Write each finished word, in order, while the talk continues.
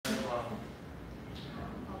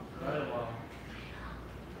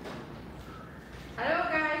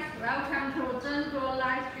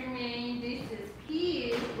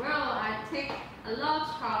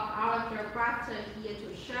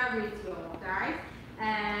share with you guys.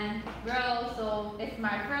 And well, so it's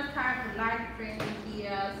my first time to live streaming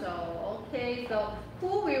here. So okay, so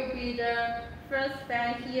who will be the first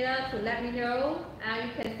fan here to let me know? And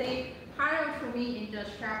you can say hello to me in the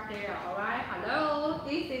chat there. Alright, hello.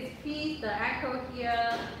 This is Peace, the echo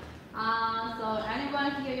here. So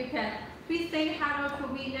anyone here, you can please say hello to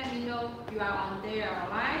me. Let me know you are on there.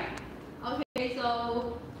 Alright. Okay,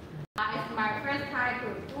 so it's my first time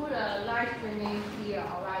to do the live streaming here.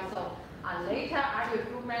 Alright, so later I will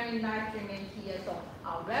do many live streaming here. So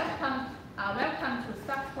welcome to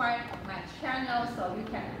subscribe my channel so you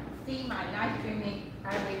can see my live streaming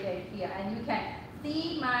every day here, and you can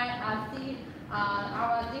see my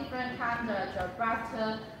our different kind of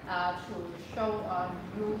geographic to show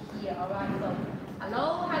you here. Alright, so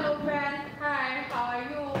hello friends. Hi, how are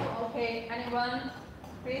you? Okay, anyone?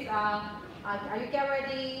 Please are you get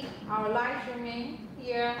ready? Our live streaming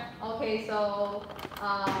here. Okay, so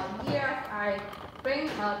here I bring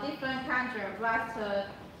different kinds of blaster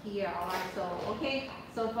here. Alright, so okay.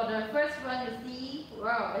 So for the first one, you see,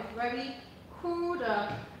 wow, it's very cool. The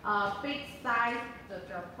big size, the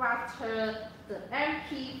blaster, the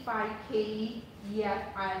mp5k. Yes,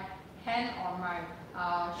 I hand on my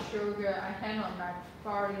shoulder. I hand on my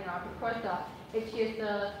body now because it is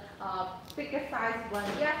the bigger size one.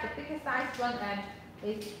 Yes, the bigger size one, and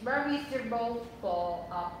it's very suitable for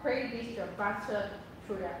previous butter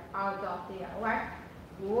to the outdoor there, right?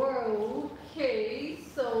 Whoa, okay,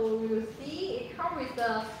 so you see it comes with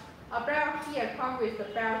the belt here, comes with the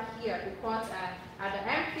belt here, because at the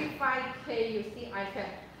mp5k you see I can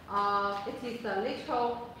it is a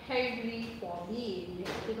little heavy for me.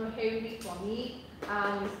 It's a little heavy for me.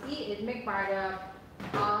 You see it made by the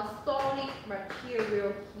solid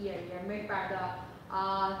material here. Yeah, made by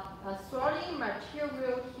the solid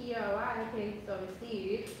material here, right? Okay, so you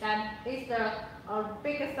see, and it's the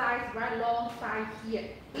bigger size, right? Long size here.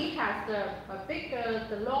 It has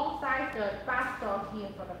the long size, the backstop here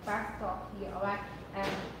for the backstop here, alright.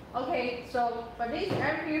 And okay, so for this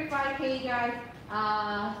mp5k guys,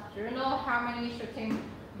 do you know how many shooting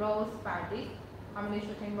rolls by this? How many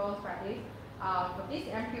shooting rolls by this? For this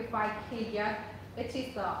mp5k, yes. It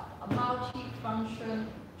is a multi-function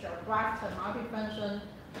blaster,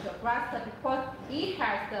 because it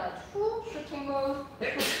has the two shooting rolls,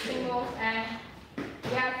 and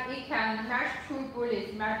yes, it can match two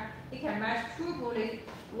bullets. It can match two bullets.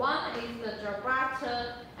 One is the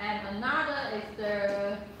blaster, and another is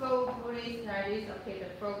the full bullet. Like this, okay, the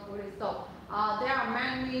full bullet. So there are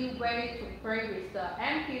many ways to play with the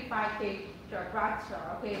mp5k blaster.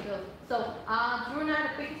 Okay, so do not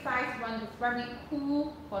the big size one is very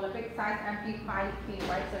cool for the big size mp5k,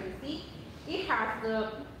 right? So you see, it has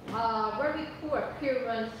the very cool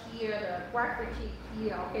appearance here, the graffiti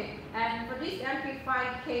here. Okay, and for this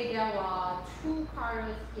mp5k there are two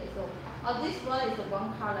colors here. So this one is the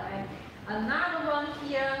one color, and another one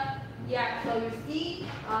here. Yeah, so you see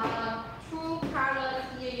two colors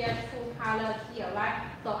here, yes, two colors here, right?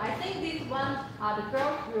 So I think this one, the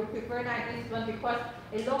girls will prefer like this one because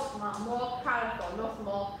it looks more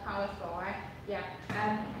colorful, right? Yeah,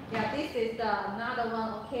 and yeah, this is another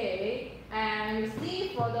one, okay. And you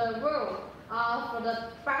see for the row, for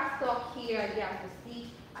the backstop here, yeah, you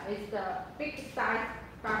see it's the big size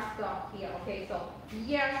backstop here, okay. So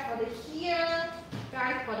yes, for the here,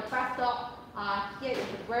 guys, for the backstop, here is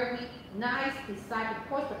a very nice design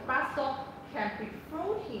because the backstop can be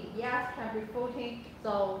floating. Yes, can be floating.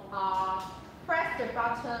 So press the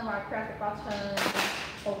button, right? Press the button.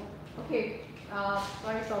 Oh, okay.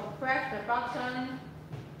 Sorry. So press the button.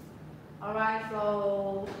 All right.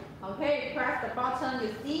 So okay, press the button.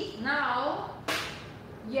 You see now.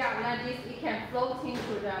 Yeah, like this, it can float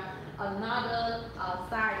into the another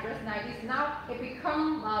side, just like this. Now it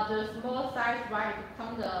becomes the small size, right? It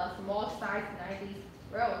becomes the small size like this.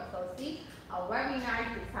 Well, so see, a very nice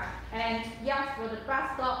design. And yes, for the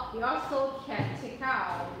backstop, you also can take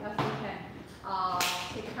out. You also can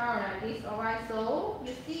take out like this. All right. So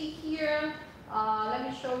you see here. Let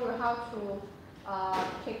me show you how to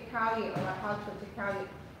take out it. Or how to take out it.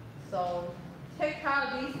 So take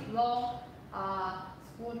out this long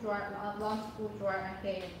long screwdriver.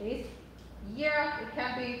 Okay, this. Here it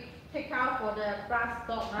can be take out for the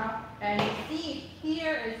backstop now. And you see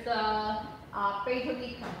here is the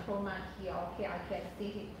battery component here. Okay, I can see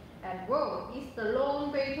it. And whoa, it's the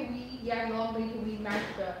long battery. Yeah, long battery match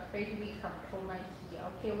the battery component here.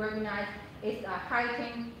 Okay, very nice. It's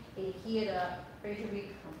hiding here the battery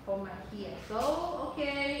component here. So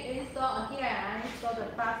okay, install again. Install the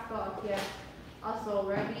backstop here. Also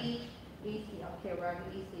very easy. Okay, very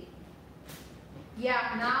easy.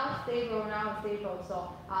 Yeah, now stable, now stable. So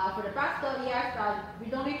for the buster, yes, we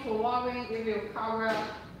don't need to worry. It will cover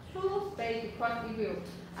two space because it will.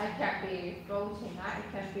 I can be floating.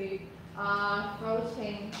 It can be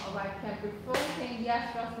floating, or I can be floating.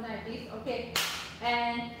 Yes, just like this. Okay.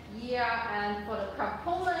 And yeah, and for the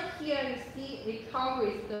component here, you see it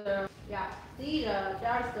covers the See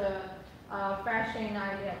there's the flashing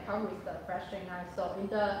light that covers the flashing light. So in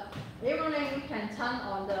the evening you can turn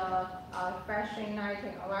on the flashing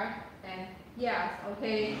lighting, alright? And yes,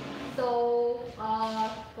 okay. So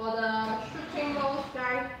for the shooting mode,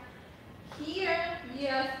 guys, here,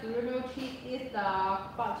 yes, you notice is the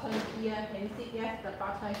button here. Can you see? Yes, the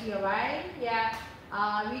button here, right? Yeah.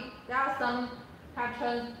 There are some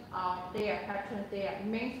patterns there. It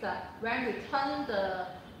means that when we turn the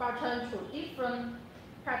button to different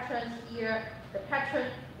patterns here, the pattern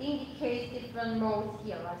indicates different modes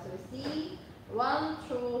here. Right? So you see 1,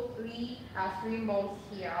 2, 3, 3 modes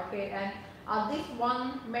here. Okay, and this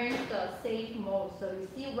one means the safe mode. So you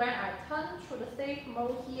see when I turn to the safe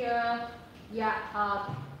mode here,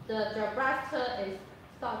 the blaster is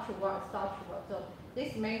start to work. So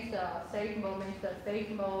this means the safe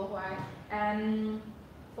mode, right? And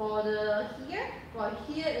for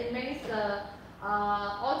here it means the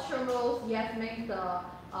ultra mode. Yes, means the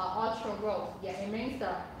ultra mode. Yeah, it means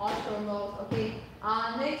the ultra mode. Okay.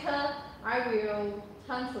 Later I will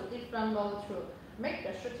turn to different mode to make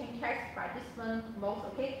the shooting text by different modes.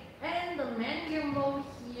 Okay. And the manual mode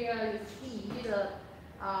here, you see the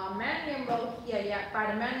manual mode here. Yeah,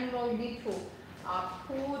 by the manual mode you need to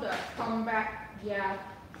pull the thumb back. Yeah,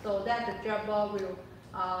 so that the jumper will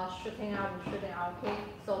shooting out. Okay,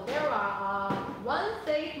 so there are one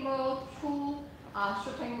safe mode, two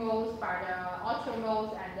shooting modes by the ultra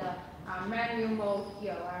mode and the manual mode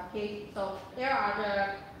here. Okay, so there are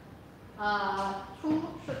the two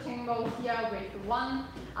shooting modes here with one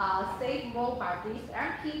safe mode by this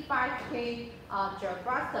mp5k gel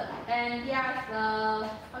blaster. And yes,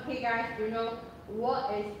 okay guys, you know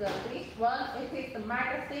what is this one? It is the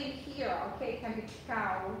magazine here. Okay, can be checked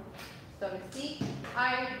out. So you see,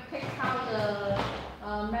 I picked out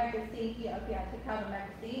the magazine here. Okay, I picked out the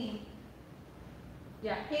magazine.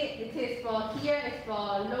 Yeah, here it is for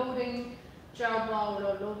loading gel ball,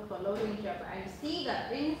 for loading gel ball. And you see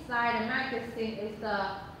that inside the magazine is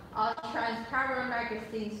the transparent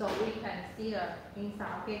magazine, so we can see the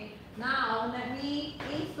inside. Okay, now let me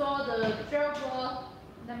install the gel ball.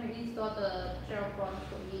 Let me install the gel ball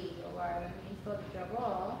to you. Alright, let me install the gel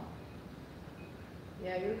ball.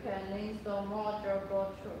 Yeah, you can install more gel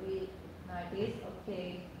ball to it like this.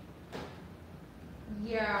 Okay.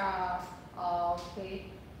 Yeah. Okay.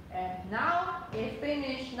 And now it's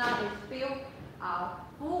finished. Now it's filled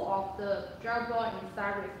full of the gel ball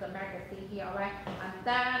inside with the magazine here. Alright. And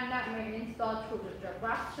then let me install to the gel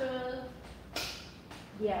blaster.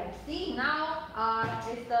 Yeah. See now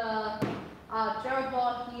it's the gel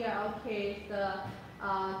ball here. Okay, it's the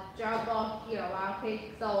gel ball here.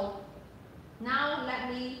 Okay, so now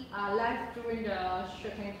let's do the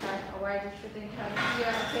shooting test. Alright, the shooting test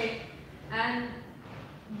here. Okay, and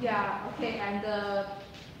yeah, okay, and the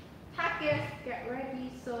targets get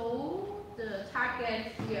ready. So the targets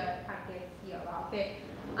here. Okay,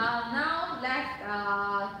 now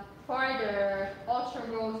let's for the ultra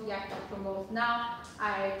mode. Yeah, ultra mode. Now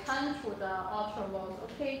I turn to the ultra mode.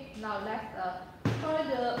 Okay, now let's try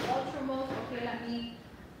the ultra mode. Okay, let me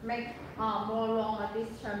make more longer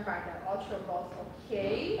distance by the ultra mode.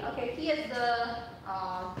 Okay, okay, here's the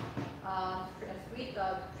with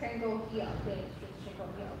the triangle here. Okay, triangle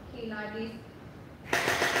here. Okay, like this.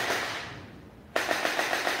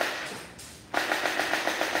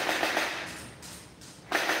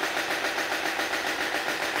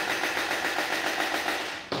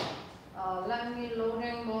 Let me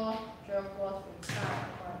loading more gel balls inside.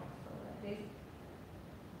 So like this.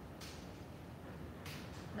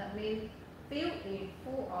 Let me fill it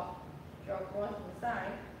full of gel balls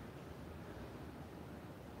inside.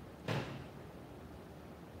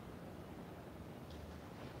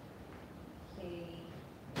 Okay,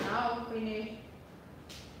 now finish.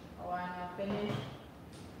 Alright, now finish.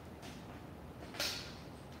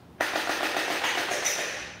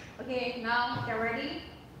 Okay, now get ready.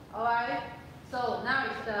 Alright, so now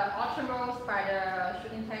it's the ultra mode by the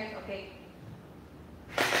shooting text. Okay.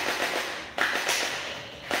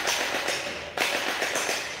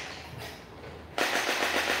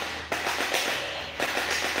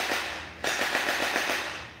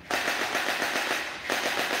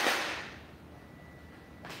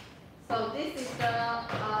 So this is the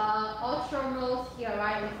ultra mode here,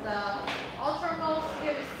 right? It's the ultra mode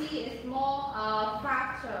here. see it's more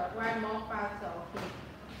faster, way more faster. Okay.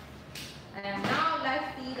 And now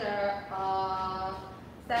let's see the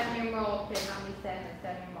semi-roll. Okay, let me send the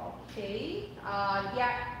semi-roll. Okay.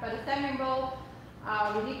 Yeah, but the semi-roll,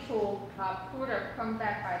 we need to put the come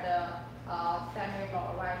back by the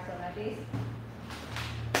semi-roll, right? So like this.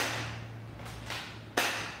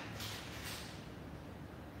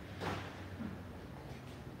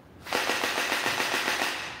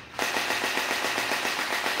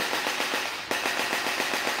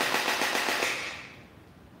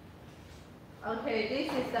 Okay, this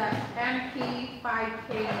is the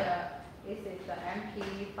mp5k. This is the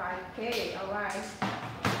mp5k. All right.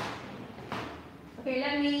 Okay,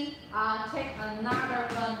 let me take another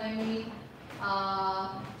one. Let me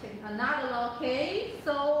take another one. Okay,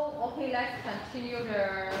 so okay, let's continue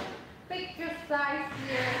the picture size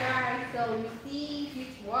here, guys. So you see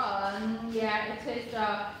this one, yeah, it is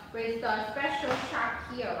with the special sharp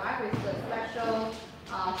here, right? With the special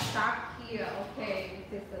sharp here. Okay,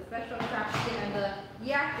 this is the special sharp here, and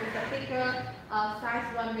yeah, it's a bigger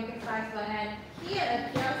size one, bigger size one, and here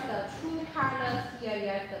is just the two colors here.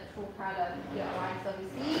 Yes, the two colors here, right? So you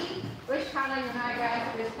see which color unite,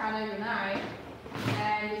 guys? Which color unite?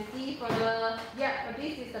 And you see for the for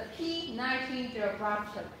this is the P90 gel brush,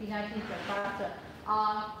 P90 gel brush.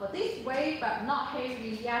 For this way, but not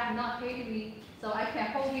heavy. Yeah, not heavy. So I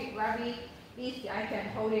can hold it very easy. I can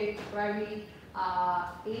hold it very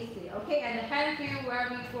easy. Okay, and the hand feel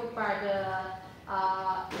very good by the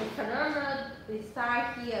color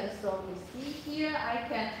beside here. So you see here, I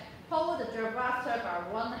can hold the gel brush by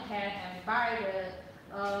one hand and by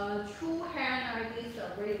the two hand like this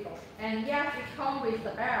available. And yes, it comes with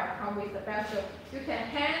the belt. So you can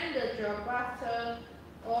hang the gel brush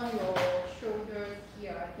on your shoulders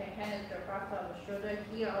here. I can hang the gel brush on the shoulder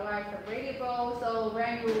here. Alright, available. So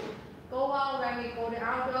when you go out, when we go to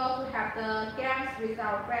outdoor to have the games with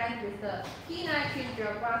our friends with the P90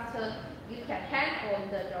 gel brush, you can hang on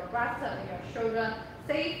the gel brush on your shoulder.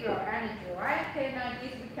 Save your energy, right? Okay, now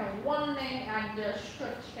this we can one length and the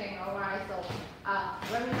stretching, alright. So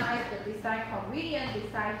very nice, the design, convenient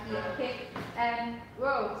design here, okay. And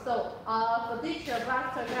well, so for this gel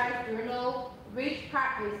brush, guys, do you know which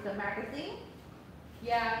part is the magazine?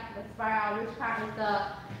 Yeah, let's find out which part is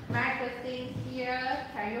the magazine here.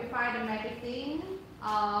 Can you find the magazine?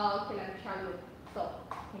 Okay, let me tell you. So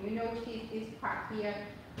can you notice this part here?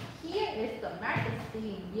 Here is the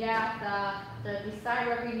magazine. Yeah, the design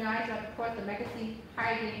very nice. Of course, the magazine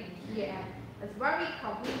hiding in here. It's very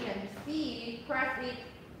convenient. You see, press it.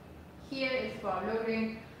 Here is for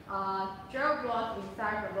loading gel gloss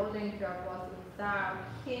inside. For loading gel gloss inside.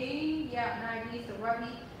 Okay. Yeah, now this is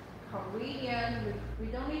very convenient. We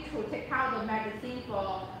don't need to take out the magazine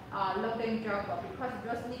for loading gel gloss because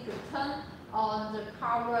you just need to turn on the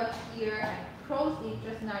cover here and close it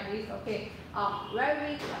just like this. Okay,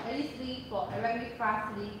 very easily very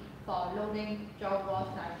fastly for loading gel gloss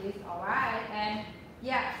like this. Alright, and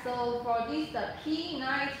yeah, so for this the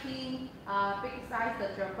P90 big size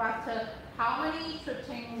the gel brush, how many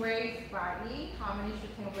shooting waves by it? How many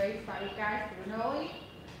shooting waves by it, guys? Do you know it?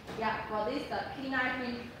 Yeah, for this the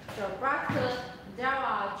P90 gel brush, there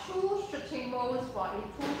are two shooting modes for it.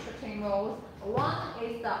 Two shooting modes. One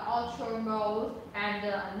is the ultra mode, and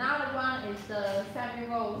another one is the semi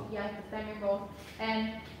mode. Yes, the semi mode.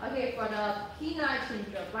 And okay, for the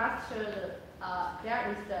P90 gel brush,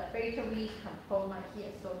 there is the battery component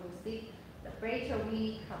here. So you see the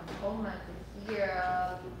battery component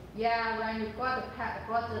here. Yeah, when you got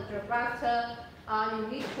the gel brush, you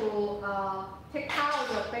need to take out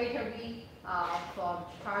the battery from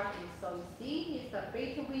charging. So you see, it's the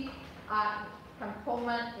battery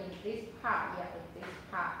component in this part. Yeah, in this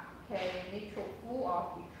part. Okay, you need to full of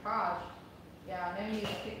the charge. Yeah, let me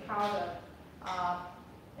take out the.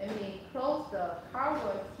 Let me close the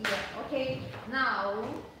cover here. Okay, now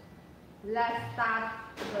let's start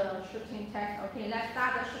the shooting test. Okay, let's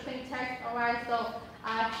start the shooting test. Alright, so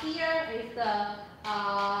here is the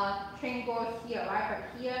triangle here, right?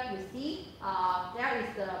 But here you see there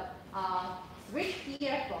is the switch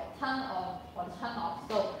here for turn on or turn off.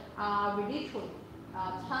 So we need to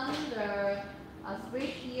turn the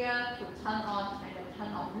switch here to turn on and then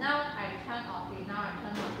turn off. Now I turn off it. Now I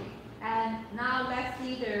turn off it. And now let's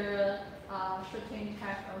see the shooting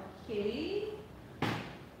test. Okay.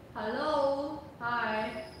 Hello.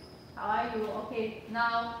 Hi. How are you? Okay.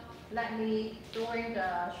 Now let me doing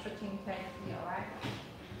the shooting test here. Right.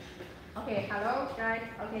 Okay. Hello, guys.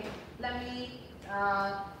 Okay. Let me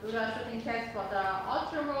do the shooting test for the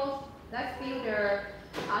ultra mode. Let's view the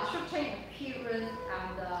shooting appearance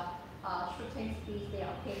and the shooting speed there.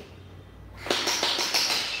 Okay.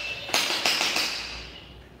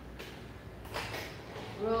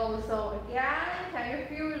 Roll. So again, can you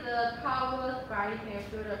feel the power spike? Can you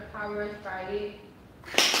feel the power spike?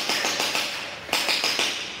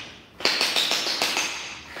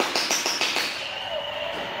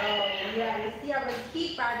 Yeah, you see I was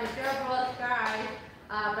hit by the gerbil guys,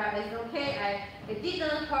 but it's okay. It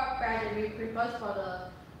didn't hurt badly because for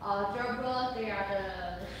the gerbil, they are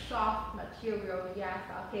the soft material. Yes,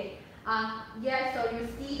 okay. Yeah, so you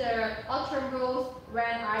see the ultra rolls when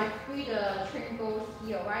I free the triangles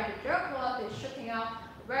here, right? The gerbil is shooting out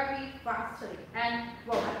very fastly, and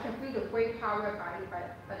well, I can feel the great power by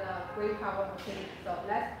the great power. Okay, so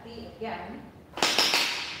let's see again.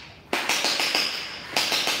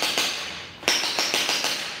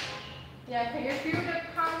 Yeah, can you feel the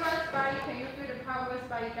power spike? Can you feel the power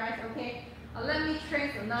spike, guys? Okay, let me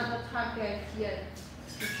trace another target here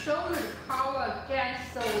to show you the power again.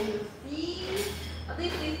 So you see,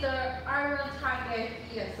 this is the iron target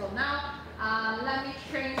here. So now, let me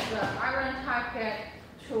change the iron target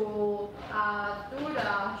to do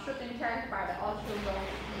the shooting test by the ultra low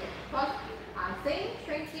here. Because I think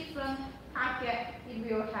train different target, it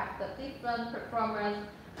will have the different performance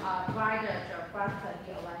by the blaster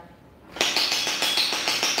here, right?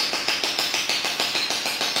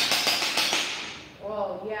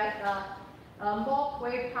 Oh yes, more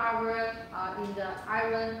great power in the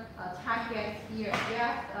iron target here.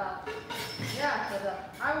 Yes, yeah, so the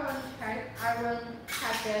iron target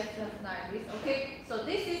just like this. Okay, so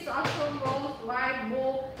this is also most right,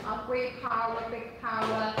 more great power, big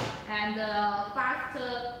power, and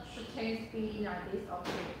faster shooting speed like this.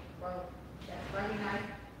 Okay, well, that's very nice.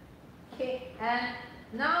 Okay, and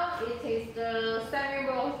now it is the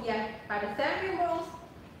semi-rolls. Yeah, by the semi-rolls,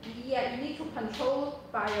 yeah, you need to control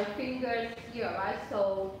by your fingers here, right?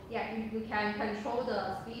 So yeah, you can control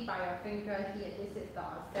the speed by your finger here. This is the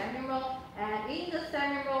semi-roll, and in the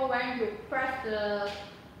semi-roll, when you press the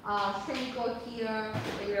triangle here,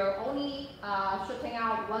 you're only shooting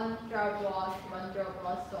out one gerbil.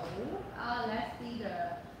 So let's see the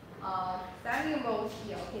semi-rolls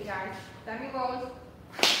here. Okay, guys, semi-rolls.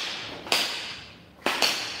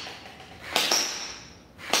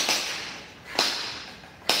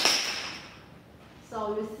 So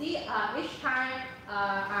you see, each time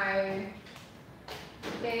I'm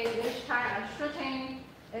shooting,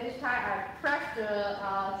 each time I press the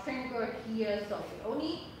trigger here, so we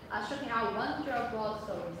only shooting out one gerbil.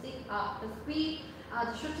 So you see, the speed,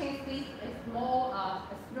 the shooting speed is more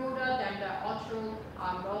smoother than the ultra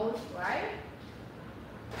rolls, right?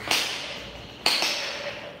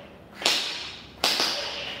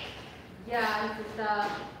 Yeah, this is the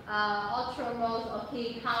ultra rolls. Okay,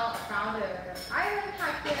 how about the iron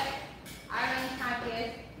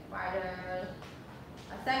target by the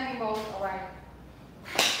semi rolls, alright.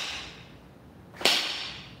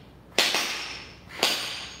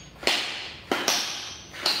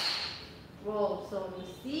 Roll. So you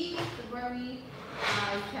see the very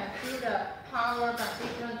you can feel the power by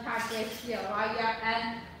different targets here, right? Yeah, and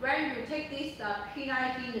when you take this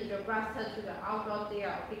P90 the blaster to the outdoor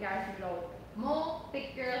there, okay guys, you know, more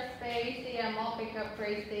bigger space there, more bigger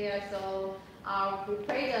place there. So we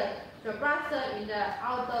play the blaster in the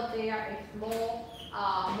outdoor there is more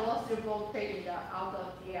suitable play in the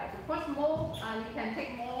outdoor there, because more you can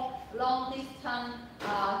take more long distance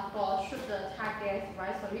for shoot the targets,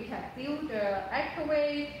 right? So you can feel the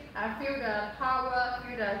accuracy, feel the power,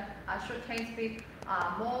 feel the shooting speed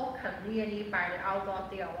more conveniently by the outdoor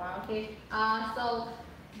there, right? Okay. So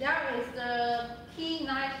there is the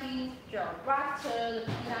P90 gel blaster,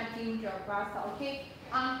 the P90 gel blaster. Okay.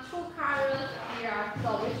 Two colors here. So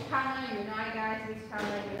which color unite, guys? Which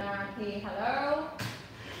color unite? Okay. Hello.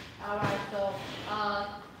 Alright. So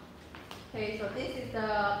okay. So this is the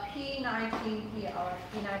P90 here, or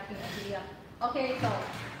P90 here. Okay. So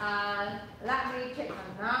let me take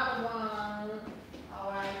another one.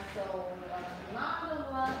 Alright. So another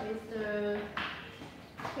one is the.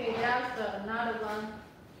 Okay. There's another one.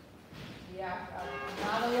 Yeah.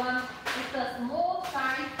 Another one is the small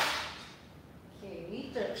size. Okay,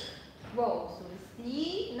 the roll. So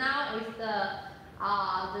see, now is the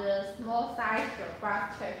small size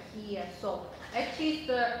blaster here. So it is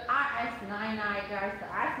the RS99, guys. The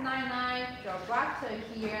RS99 blaster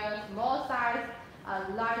here, small size,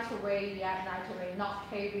 lightweight, yeah, lightweight, not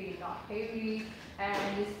heavy.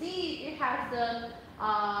 And you see, it has the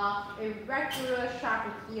irregular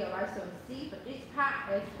shape here, right? So you see, but this part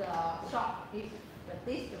is the short. But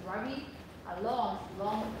this is very long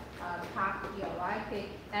part here, right? Okay,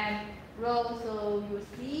 and roll. So you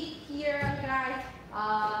see here, guys,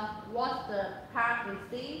 what's the part you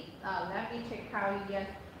see? Let me check out here.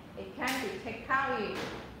 It can be checked out.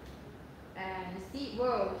 And see,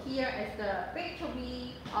 well, here is the beta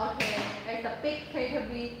V, okay, it's the big beta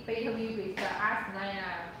V with the S99,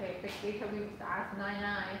 okay, big beta V with the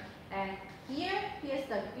S99, and here's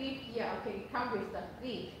the grip here, okay, it comes with the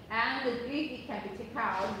grip, and the grip it can be taken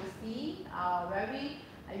out, you see,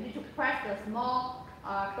 you need to press the small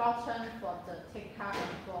button for the take out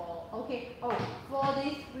and for, okay, for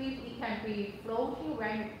this grip it can be floating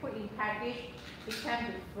when you put in package. It can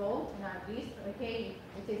be float like this, okay,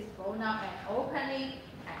 it is float now and opening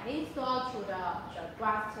and install to the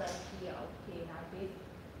butter here, okay, like this.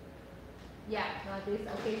 Yeah, like this,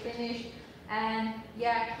 okay, finish. And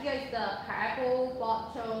yeah, here is the pineapple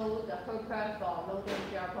bottle, the purpose for loading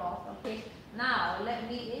gel balls, okay. Now let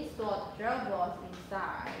me install the gel balls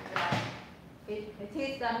inside, right. It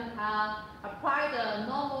is apply the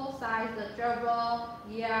normal size the gel ball.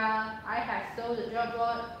 Yeah, I have sold the gel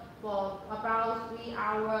ball for about 3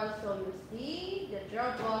 hours. So you see the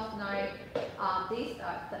gel balls like these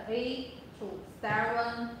are the 8 to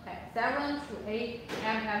 7 to 8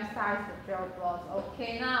 mm size the gel balls.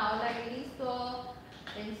 Okay, now let me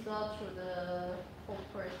install to the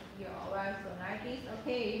purpose here. Alright, so like this.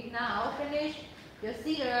 Okay, now finish. You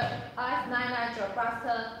see the S99 gel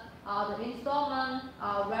buster. The installment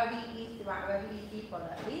very easy, right? Very easy for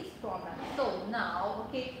the installment. So now,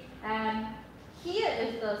 okay, and here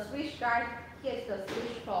is the switch, guys. Here is the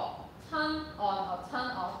switch for turn on or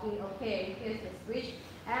turn off. Okay, here's the switch,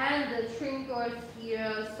 and the triggers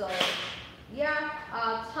here. So yeah,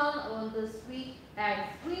 turn on the switch and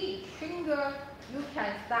 3 trigger. You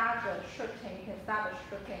can start the shooting. You can start the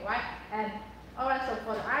shooting, right? And alright, so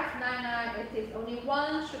for the S99, it is only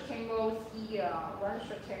one shooting mode here.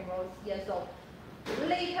 So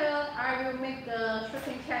later I will make the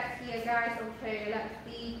shooting test here, guys. Okay, let's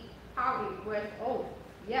see how it works. Oh,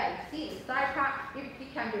 yeah, you see the side part,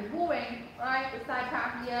 it can be moving, right? The side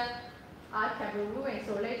part here can be moving.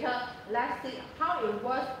 So later, let's see how it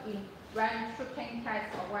works in when shooting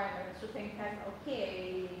test or when shooting test.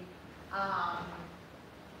 Okay.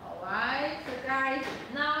 Alright, so guys,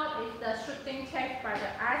 now it's the shooting test by the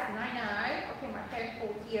S99. Okay, my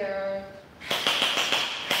handphone here.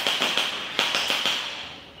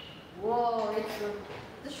 Whoa,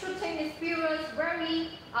 the shooting experience very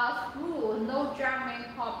smooth, no jamming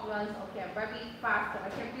problems. Okay, very fast. I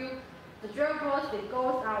can feel the gel balls, it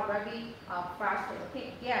goes out very fast.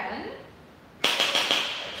 Okay, again.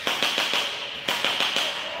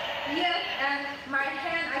 Yes, and my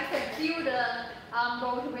hand, I can feel the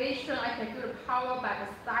motivation, I can feel the power by the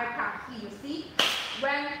side part here. You see,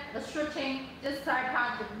 when the shooting, this side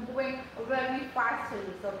part is moving very fastly.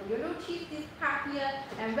 So you notice this part here,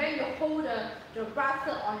 and when you hold the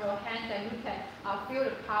buster on your hand, then you can feel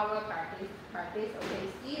the power by this. Okay,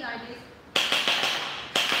 see like this.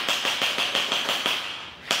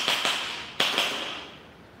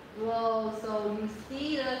 Whoa, so you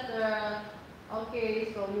see that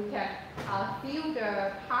okay, so you can feel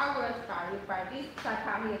the power started by this side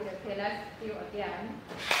part here. Okay, let's feel again.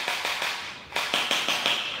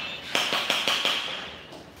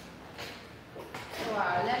 So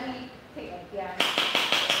let me take again.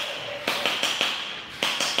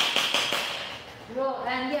 Well,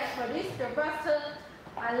 and yeah, for this the buster,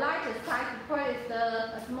 I like the size because it's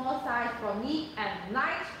a small size for me and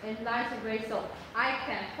lightweight, so I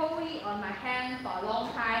can hold it on my hand for a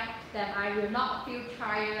long time. Then I will not feel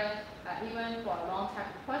tired even for a long time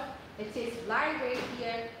because it is lightweight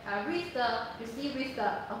here. With the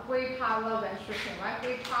great power when shooting, right?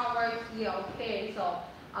 Great power here. Okay, so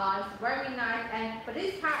it's very nice. And for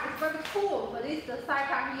this part, it's very cool. For this the side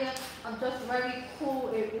part here, just very cool.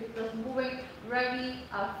 It's just moving very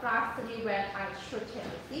fastly when I shoot it.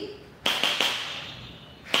 See?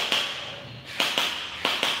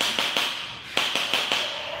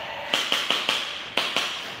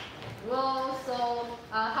 Well, so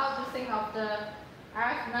how do you think of the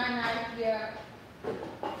S99 here?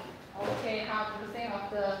 Okay, how do you think of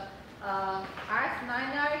the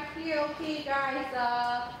S99 here? Okay, guys.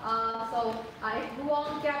 So if you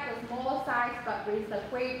won't get the small size, but with the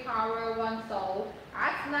great power one, so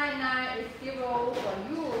S99 is 0 for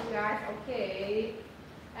you guys. Okay,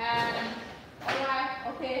 and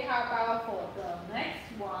alright. Okay, how about for the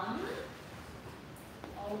next one?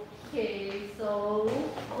 Okay, so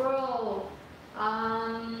bro,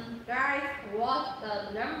 guys, what the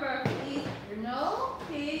number is, you know?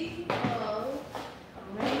 Okay, so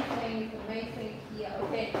amazing here.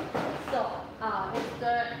 Okay, so it's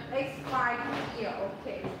the X5 here.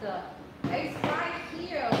 Okay, it's the X5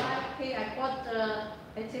 here. Okay, I got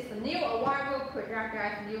it is a new arrival product,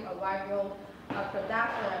 guys. New arrival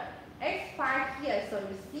product. X5 here, so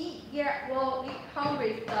you see here, well, it comes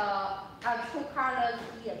with the two colors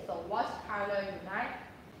here. So what color you like?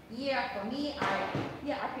 Yeah, for me,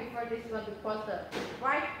 I prefer this one because the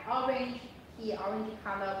bright orange here, orange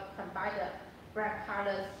color combine the black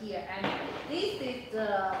colors here, and this is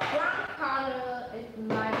the brown color. It's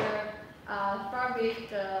my favorite,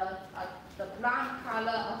 the brown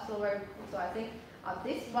color also very cool. So I think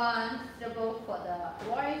this one suitable for the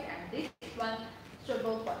boys, and this one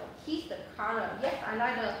suitable for the kids. The color, yes, I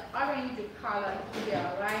like the orange color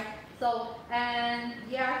here, right? So and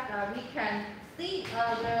yes, we can see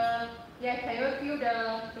can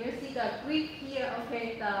you see the grip here?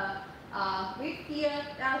 Okay, the grip here.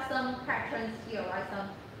 There are some patterns here, right? Some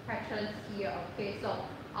patterns here. Okay, so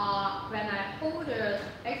when I hold the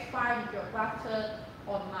X5 butter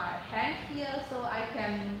on my hand here, so I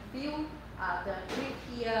can feel the grip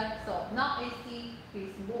here. So not easy to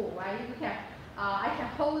move, right? You can I can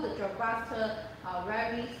hold the butter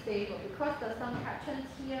very stable because there's some patterns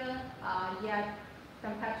here. Yeah,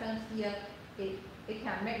 some patterns here. It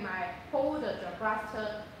can make my hold the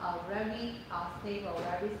butter very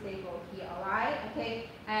stable here. Alright, okay.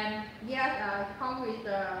 And yes, come with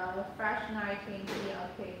the flash 19 here.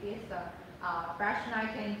 Okay, this flash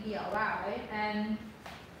 19 here. Alright, and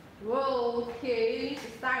okay,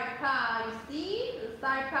 the side part. You see the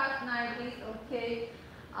side part like this. Okay.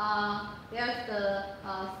 There's the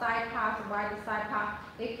side part. Why the side part?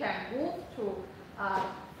 It can move to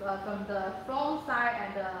from the front side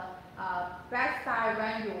and the back side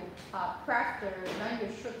when you press when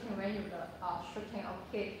you're shooting.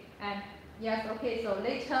 Okay, and yes, okay. So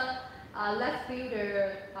later, let's feel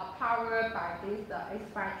the power by this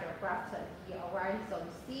expansion blaster here. Alright. So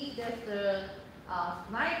you see there's the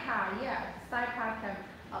sniper. Yeah, sniper can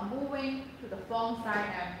moving to the front side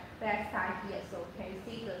and back side here. So can you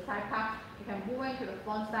see the side part? You can move into the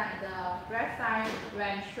front side and the back side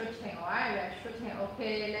when shooting. Alright, when shooting.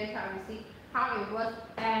 Okay, later we see how it works.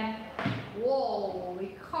 And whoa,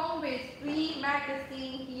 we come with 3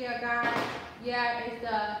 magazines here, guys. Yeah, it's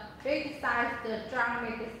the big size, the drum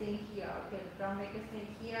magazine here. Okay, the drum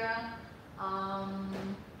magazine here.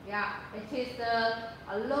 Yeah, it is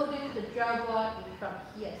loading the drum board from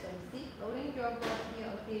here. So you see, loading drum board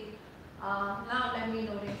here. Okay. Now let me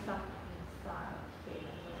loading some inside. Okay,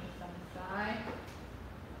 loading some inside.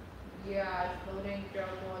 Yeah, it's loading drum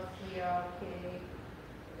board here. Okay.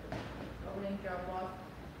 Loading drum board.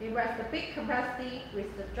 It has the big capacity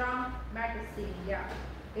with the drum magazine. Yeah.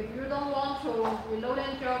 If you don't want to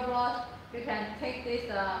reloading drum board, you can take this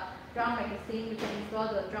drum magazine. You can install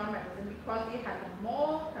the drum magazine because it has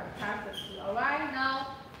more capacity. Alright,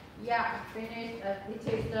 now, yeah, finished. It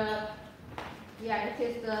is the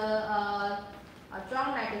drum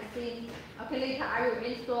magazine. Okay, later I will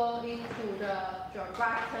install into the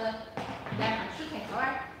butter. Then I'm shooting.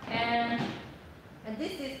 Alright, and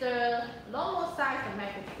this is the normal size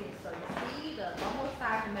magazine. So you see the normal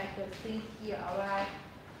size magazine here. Alright.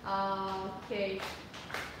 Okay.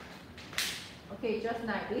 Okay, just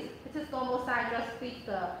like this. It is normal size, just fit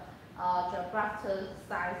the butter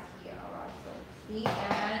size here. Alright, so see,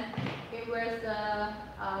 and it was the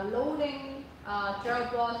loading gel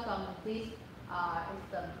board from this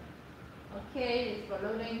system. Okay, it's for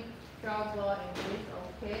loading gel board in this.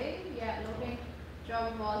 Okay, yeah, loading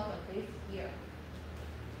gel board from this here.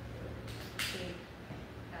 Okay.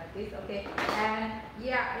 This, okay, and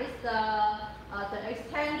yeah, it's the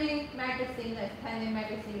extending magazine.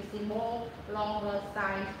 You see more longer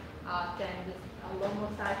size than this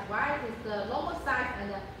normal size. Why? It's the normal size and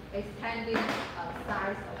the extending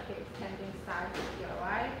size. Okay, extending size here,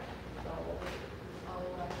 right? So,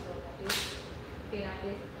 alright, so like this. Okay, like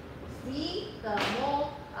this. See the more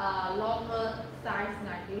longer size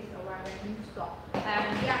like this. Alright, when you stop.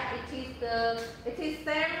 And yeah, it is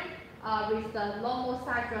same. With the normal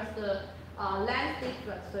size, just the length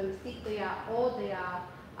difference. So you see they are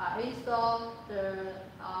installed the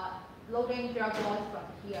loading gel boards from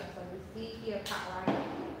here. So you see here part right.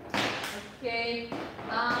 Okay.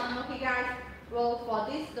 Okay, guys. Well, for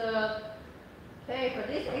this for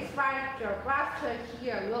this X5 gel blaster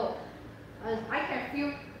here, look, I can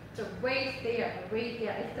feel the weight there.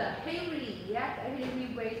 It's a heavy, yeah,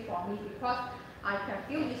 heavy weight for me because I can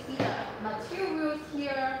feel, you see the materials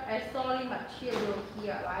here, a solid material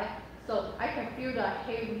here, right? So I can feel the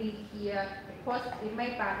heavy here because it's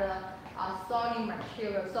made by the solid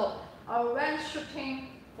material. So when shooting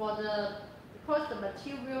because the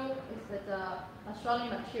material is the solid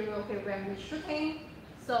material, okay, when we're shooting,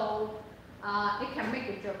 so it can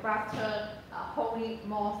make the blaster hold it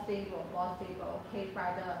more stable, okay,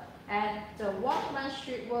 brother. And the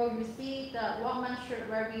workmanship, well, you see the workmanship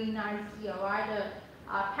very nice here, right? The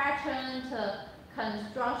pattern, the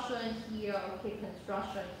construction here, okay,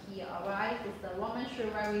 construction here, alright. It's the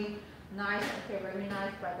workmanship very nice, okay, very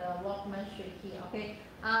nice, brother. Workmanship here, okay.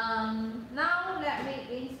 Now let me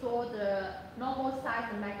install the normal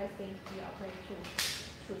size magazine here, okay,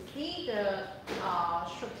 to see the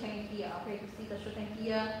shooting here, okay, to see the shooting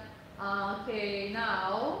here. Okay,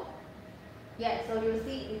 now, yeah, so you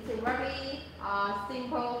see it's very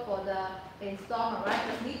simple for the installment, right?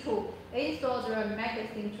 Just need to install the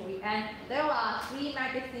magazine to it, and there are 3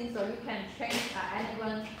 magazines, so you can change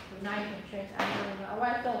anyone. Now you can change anyone.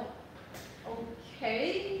 Alright, so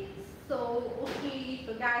okay, so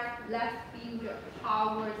guys, let's build the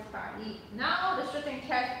power supply. Now the shooting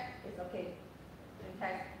test is okay. Shooting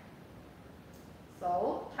test. So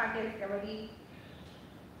target is already.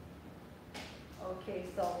 Okay,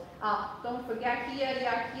 so don't forget here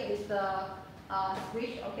is the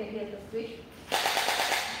switch. Okay, here's the switch.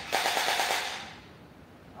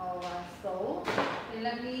 Alright, so okay,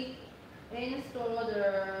 let me install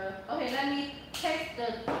the. Okay, let me test the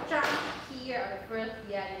jump here at first.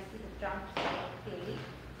 Yeah, you see the jump here. Okay.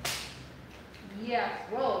 Yes,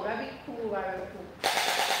 whoa, very cool, very cool.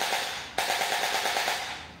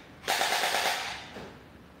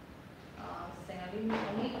 I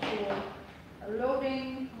need to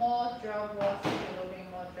loading more gel balls,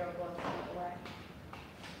 right?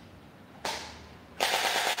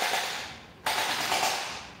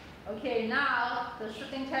 Okay, now the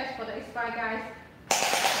shooting test for the X5, guys.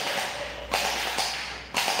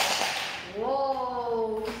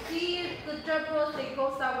 Whoa, you see the gel balls, they go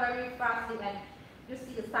out very fast, and you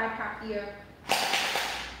see the side part here.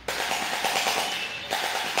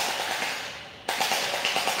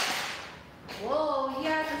 Whoa,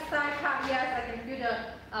 yes, the side part, yes, I can feel the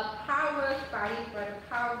power spike, but the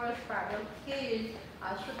power spike, okay,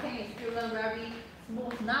 shooting is still very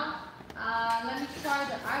smooth now. Let me try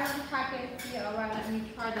the iron target here, alright, let me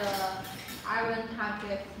try the iron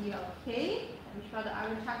target here, okay? Let me try the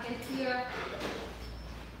iron target here.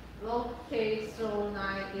 Okay, so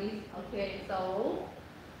nice, okay, so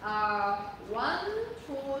 1,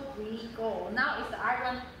 2, 3, go. Now it's the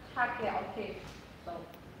iron target, okay, so.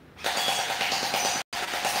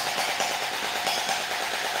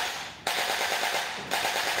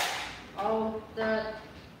 Oh, the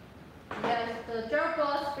gel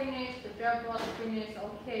balls finished,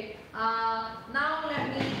 okay. Now let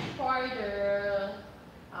me try the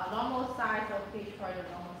normal size, okay, try the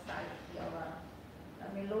normal size here, right. Let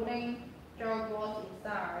me loading gel balls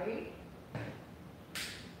inside.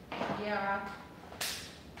 Yeah.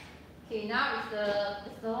 Okay, now it's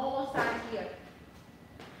the normal size here.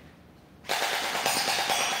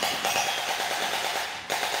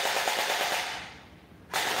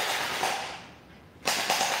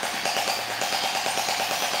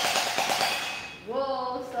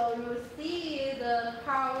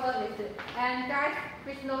 And guys,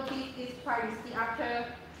 please notice this part. You see after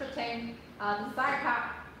shooting the side part,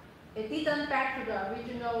 it didn't back to the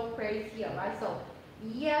original place here, right? So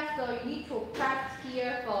yeah, so you need to press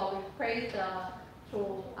here for replace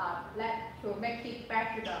to make it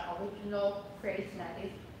back to the original place like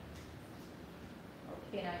this.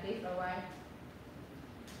 Okay, like this, alright.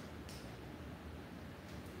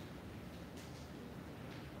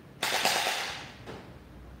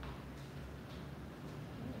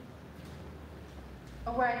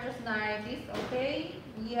 Alright, just like this, okay?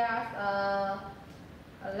 Yes,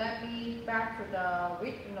 let me back to the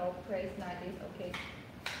original place like this, okay?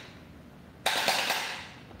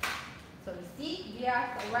 So you see, yes,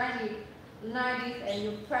 when you like this and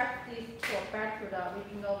you practice to go back to the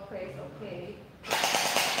original place, okay?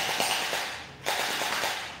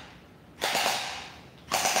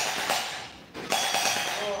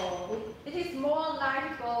 Oh, it is more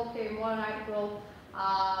likable, okay, more likable.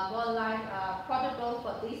 More like portable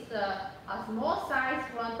for this small size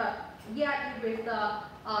one, but yeah, with the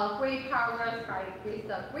great power side,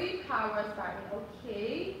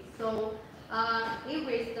 okay. So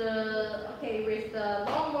with the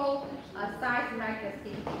normal size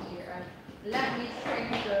magazine here, let me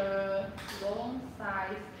change the long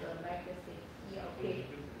size magazine here, okay.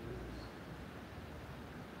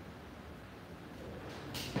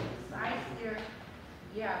 Size here.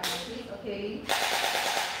 Yeah, like this, okay.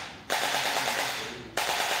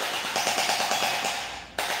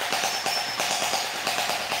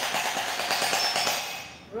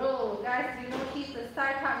 Bro, guys, you notice the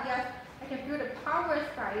side part? Yes, I can feel the power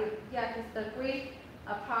side. Yes, it's the great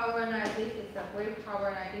a power knife. This is a great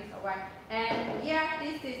power knife. This alright. And yeah,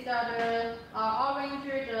 this is the orange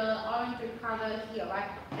color here,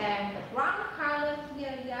 right? And the brown color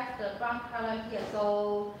here, yes, the brown color here.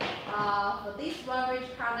 So for this one,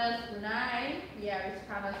 which color tonight? Yeah, which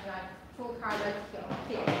color tonight? Two colors here.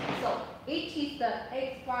 Okay. So it is the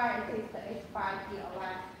X5. It is the X5 here,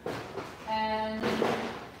 alright. And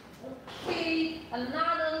okay,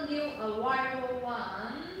 another new arrival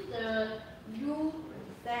one, the UZI.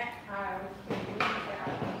 Okay, UZI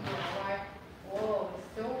here, right? Oh, it's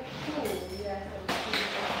so cool. Yes,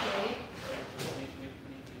 okay.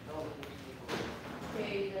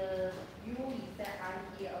 Okay, the UZI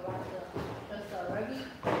here, right? Just a very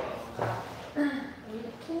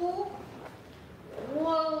really cool.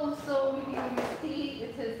 Whoa, so you see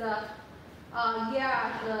it is a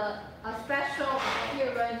special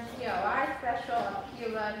appearance here, right? Special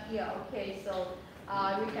appearance here. Okay, so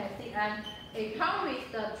you can see, and it comes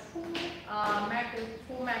with the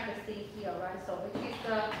two magazine here, right? So it is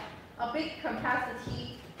a big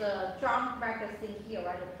capacity, the drum magazine here,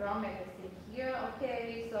 right? The drum magazine here.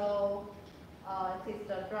 Okay, so it is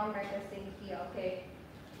the drum magazine here. Okay.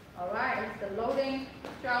 Alright, it's the loading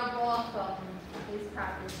gel ball from this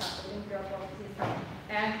type, loading gel ball this type.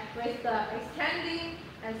 And with the extending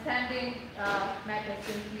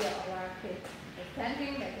magazine here, alright, okay.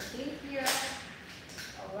 Extending magazine here.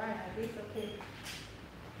 Alright, like this, okay.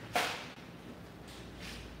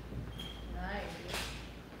 Nice.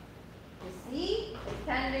 You see,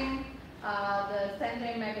 extending the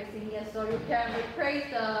extending magazine here, so you can replace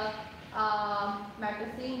the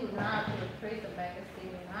magazine, you know how to replace the magazine,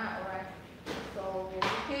 you know, alright. So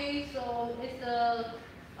okay, so it's the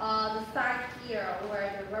side here, where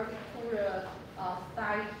the very cool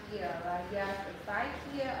side here, right? Yes, the side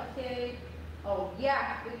here, okay. Oh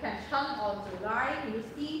yeah, you can turn on the light. You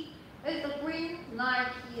see, it's the green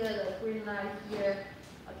light here, the green light here.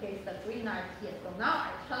 Okay, it's the green light here. So now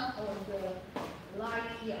I turn on the light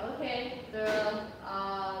here. Okay, the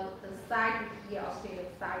side here. Okay, the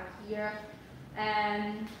side here.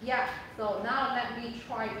 And yeah, so now let me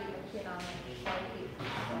try it. Okay, now let me try it.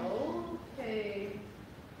 Okay,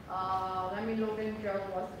 let me load in gel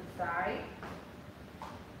was inside.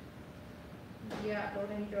 Yeah,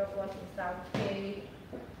 loading gel was inside. Okay.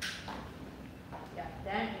 Yeah,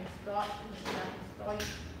 then install it.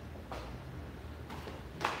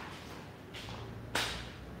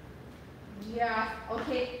 Yeah,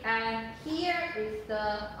 okay, and here is the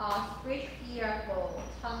switch here for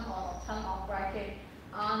turn on, turn off bracket.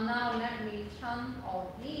 Now let me turn on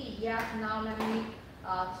the, yeah, now let me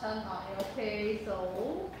turn on it. Okay, so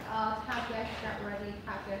target get ready,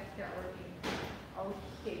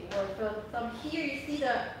 Okay, well, so here you see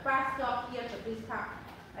the brass stop here for this part.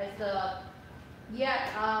 It's the, yeah,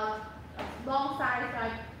 a small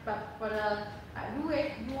size, but for the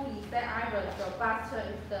UZI, the butter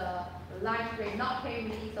is the lightweight, not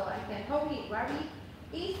heavy, so I can hold it very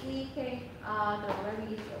easily. Okay, very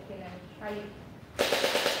easy. Okay, let me try it.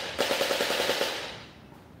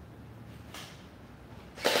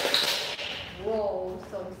 Whoa,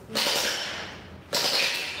 so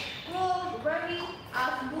whoa, very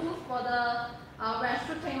smooth for the when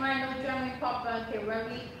shooting right, no jamming problem. Okay,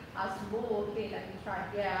 very smooth. Okay, let me try.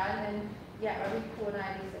 Yeah, and then yeah, very cool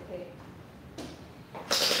like this. Okay.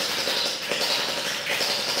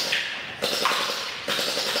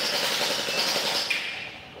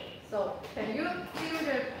 So can you feel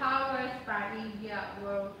the power spiking here?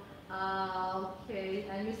 Well, okay,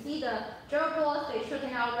 and you see the gel balls, they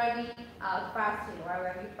shooting out very fastly, right?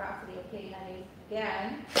 Very fastly. Okay, and again,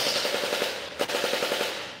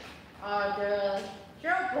 the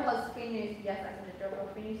gel ball is finished. Yes, I think the gel ball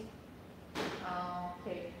finished.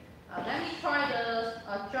 Okay. Let me try the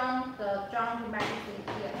drum magazine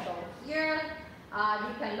here. So here,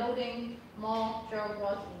 you can loading more gel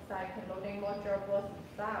balls inside. You can loading more gel balls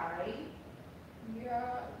inside. Here,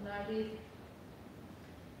 now this.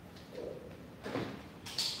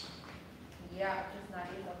 Yeah, just like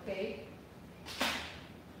this. Okay.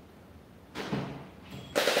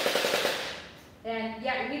 And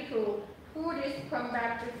yeah, you need to pull this. Come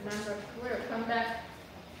back. Just remember, come back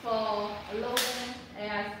for loading.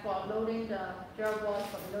 As for loading the gel balls,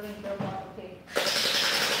 okay.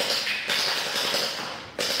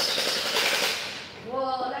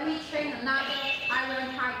 Well, let me change another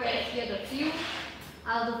iron target here, the fuse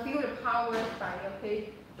the power supply, okay.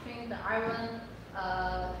 Change the iron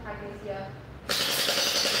target here.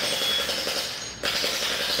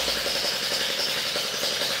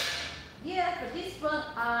 Yeah, but this one,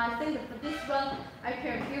 I think that for this one, I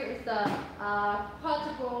can feel it's the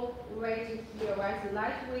portable weight here, right? It's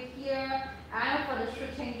lightweight here, and for the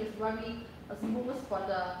shooting, it's very smooth for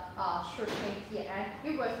the shooting here. And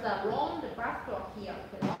it was the long backdrop here,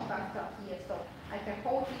 okay, long backdrop here. So I can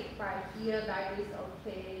hold it right here, like this,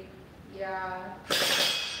 okay. Yeah.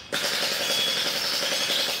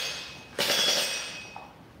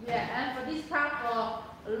 Yeah, and for this type of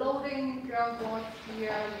loading drum board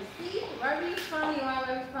here, you see, very funny, right?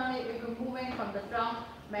 Very funny. It's moving from the drum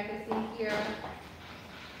magazine here.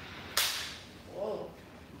 Whoa.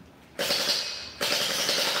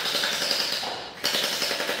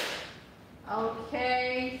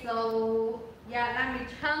 Okay, so yeah, let me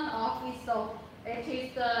turn off it. So it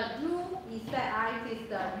is the new ZHENDUO, it is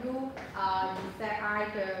the new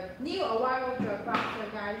ZHENDUO, the new arrival buster,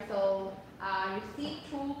 guys. So you see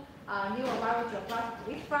two new arrival buster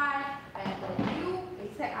P5 and the new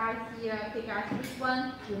ZHENDUO here. Okay, guys, which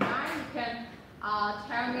one you mind? You can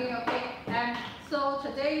tell me, okay? And so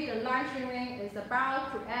today the live streaming is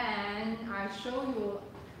about to end. I show you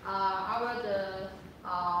our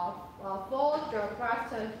four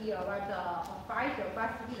buster here, right? The five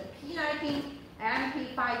buster here, the P90,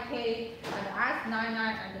 mp5k, and the S99,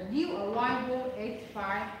 and the new arrival H5,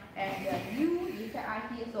 and the new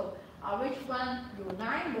ZHENDUO here. So which one you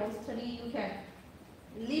like mostly? You can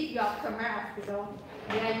leave your comment below.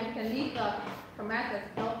 Yeah, you can leave the comment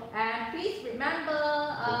below. And please remember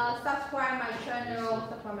subscribe my channel,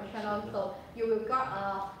 so you will get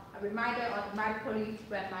a reminder automatically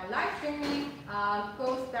when my live streaming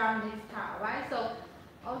goes down next time, right? So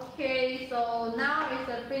okay, so now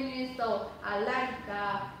it's finished. So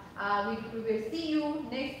we will see you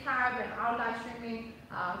next time when our live streaming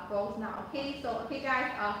goes now. Okay, so okay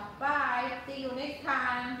guys, bye. See you next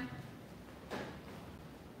time.